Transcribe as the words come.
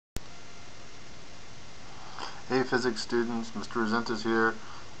Hey physics students, Mr. Rosenta's here.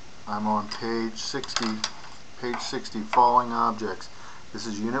 I'm on page 60, falling objects. This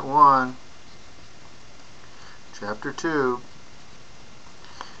is unit 1, chapter 2,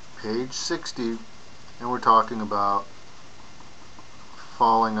 page 60, and we're talking about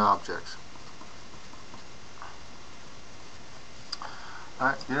falling objects.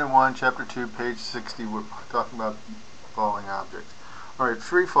 Alright, unit 1, chapter 2, page 60, we're talking about falling objects. Alright,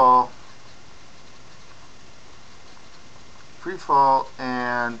 free fall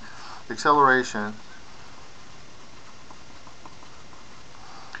and acceleration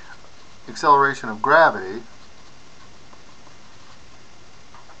of gravity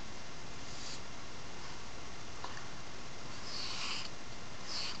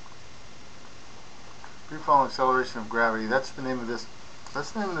that's the name of this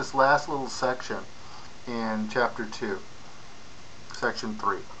last little section in chapter 2, section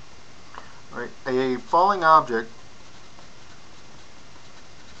 3. Right, a falling object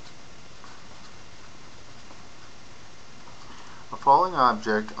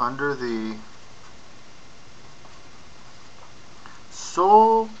under the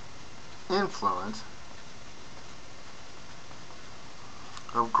sole influence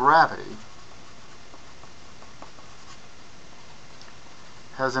of gravity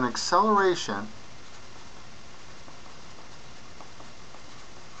has an acceleration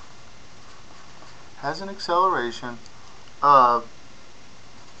of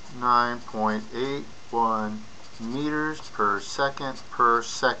 9.81 meters per second,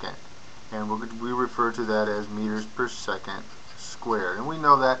 and we refer to that as meters per second squared. And we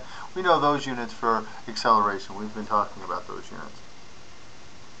know those units for acceleration. We've been talking about those units.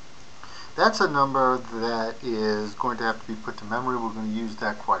 That's a number that is going to have to be put to memory. We're going to use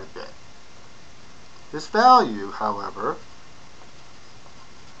that quite a bit. This value, however,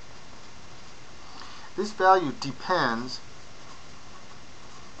 depends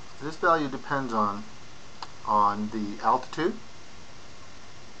on the altitude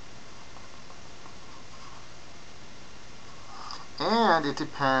and it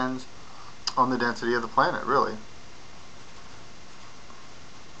depends on the density of the planet, really.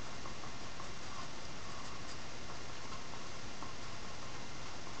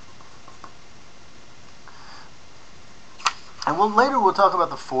 And later we'll talk about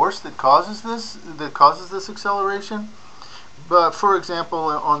the force that causes this acceleration. But for example,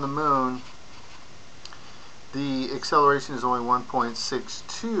 on the moon, the acceleration is only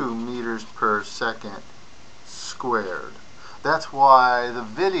 1.62 meters per second squared. That's why on the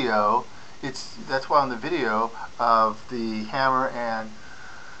video of the hammer and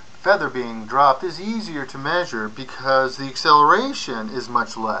feather being dropped is easier to measure because the acceleration is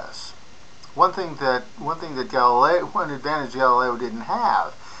much less. One advantage Galileo didn't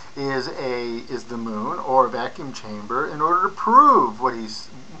have is the moon or a vacuum chamber in order to prove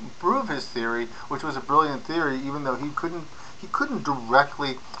his theory, which was a brilliant theory, even though he couldn't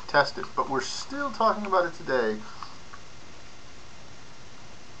directly test it. But we're still talking about it today.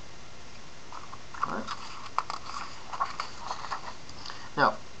 All right.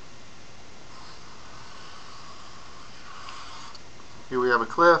 Now, here we have a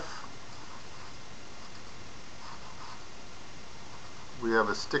cliff. We have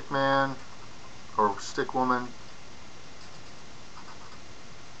a stick man or stick woman.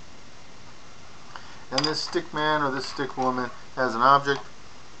 And this stick man or this stick woman has an object.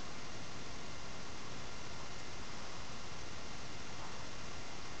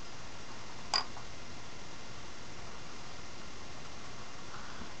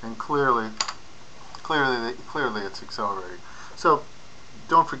 And clearly it's accelerating. So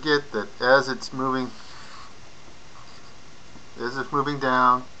don't forget that as it's moving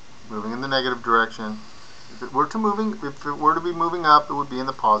down, moving in the negative direction. If it were to be moving up, it would be in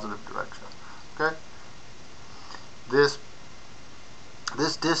the positive direction. Okay? This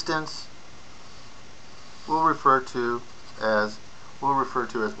distance we'll refer to as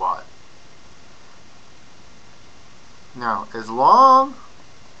y. Now, as long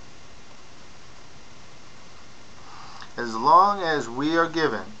as we are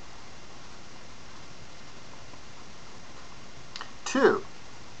given 2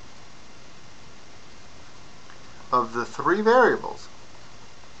 of the 3 variables,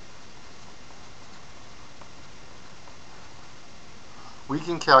 we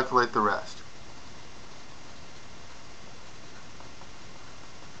can calculate the rest.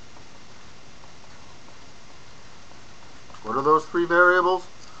 What are those 3 variables?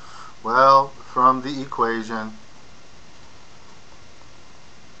 Well, from the equation,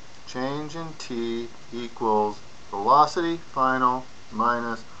 change in t equals velocity final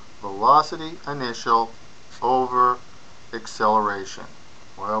minus velocity initial over acceleration.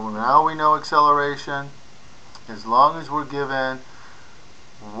 Well, now we know acceleration. As long as we're given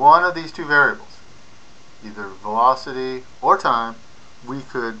one of these two variables, either velocity or time, we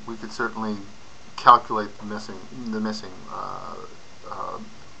could certainly calculate the missing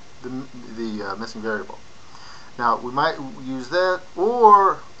variable. Now we might use that,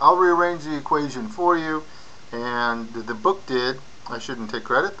 or I'll rearrange the equation for you, and the book did. I shouldn't take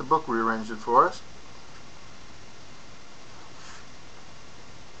credit. The book rearranged it for us.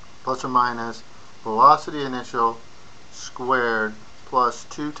 Plus or minus velocity initial squared plus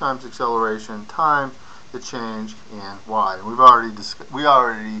 2 times acceleration times the change in y. And we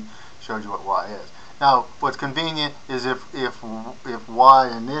already showed you what y is. Now, what's convenient is if y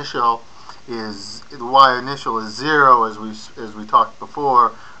initial is 0, as we talked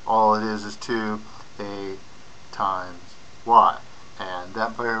before, all it is 2a times y, and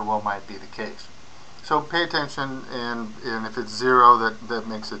that very well might be the case. So pay attention, and if it's 0, that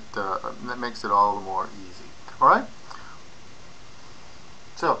makes it all the more easy. All right.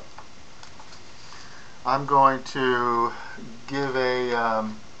 So I'm going to give a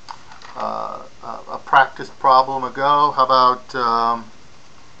practice problem a go. How about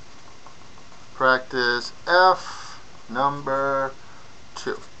practice F number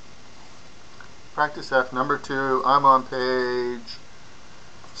 2? Practice F number 2. I'm on page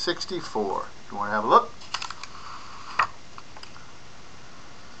 64. If you want to have a look.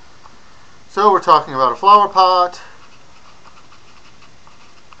 So we're talking about a flower pot.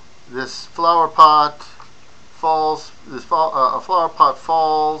 This flower pot falls. A flower pot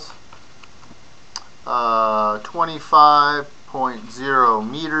falls 25.0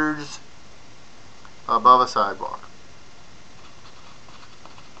 meters above a sidewalk.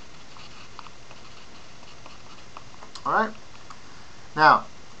 All right. Now,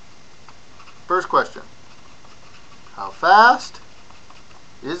 first question: how fast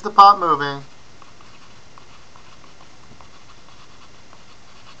is the pot moving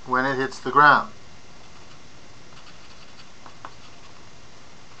when it hits the ground?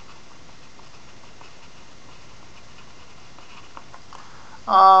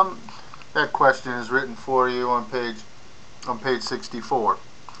 That question is written for you on page 64.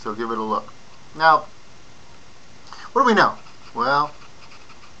 So give it a look. Now, what do we know? Well,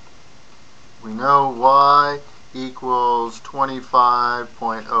 we know y equals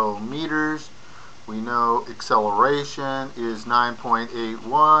 25.0 meters. We know acceleration is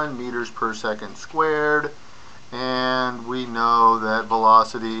 9.81 meters per second squared. And we know that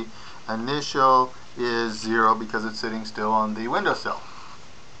velocity initial is 0 because it's sitting still on the windowsill.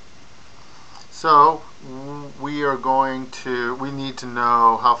 So we need to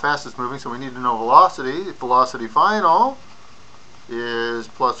know how fast it's moving, so we need to know velocity. Velocity final is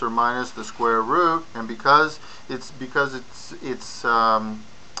plus or minus the square root, and because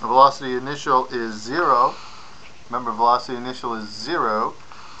velocity initial is 0, remember velocity initial is 0,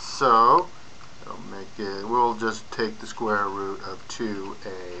 so we'll just take the square root of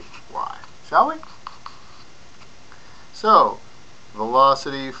 2ay, shall we? So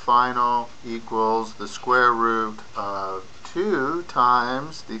velocity final equals the square root of 2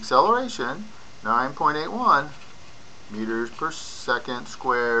 times the acceleration, 9.81 meters per second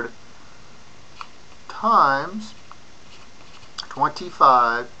squared, times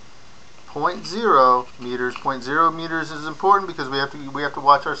 25.0 meters. 0.0 meters is important because we have to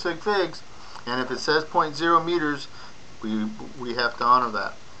watch our sig figs, and if it says 0.0 meters, we have to honor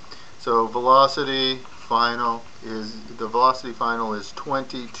that. So velocity final is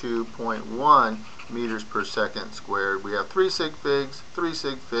 22.1 meters per second squared. We have 3 sig figs.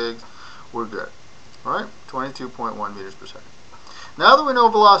 We're good. All right, 22.1 meters per second. Now that we know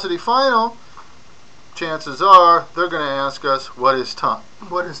velocity final, chances are they're going to ask us what is time.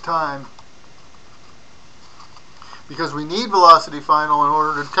 What is time? Because we need velocity final in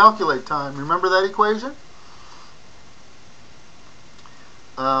order to calculate time. Remember that equation?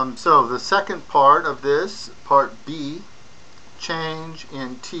 So the second part of this, part B, change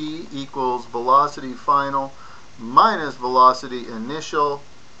in t equals velocity final minus velocity initial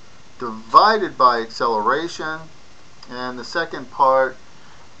divided by acceleration. And the second part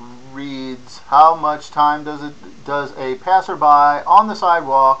reads, how much time does a passerby on the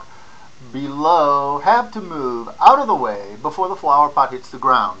sidewalk below have to move out of the way before the flower pot hits the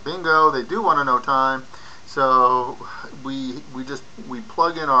ground? Bingo, they do want to know time. So we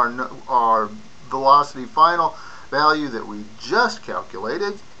plug in our velocity final value that we just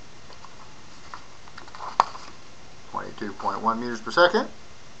calculated, 22.1 meters per second.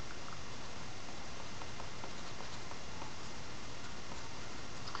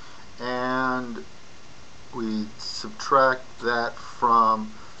 And we subtract that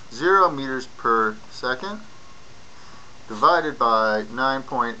from 0 meters per second divided by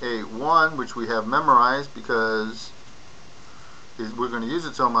 9.81, which we have memorized because we're going to use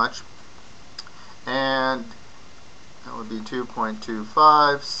it so much, and that would be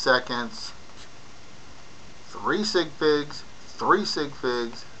 2.25 seconds, 3 sig figs, 3 sig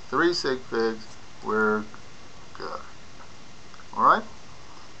figs, 3 sig figs. We're good. Alright?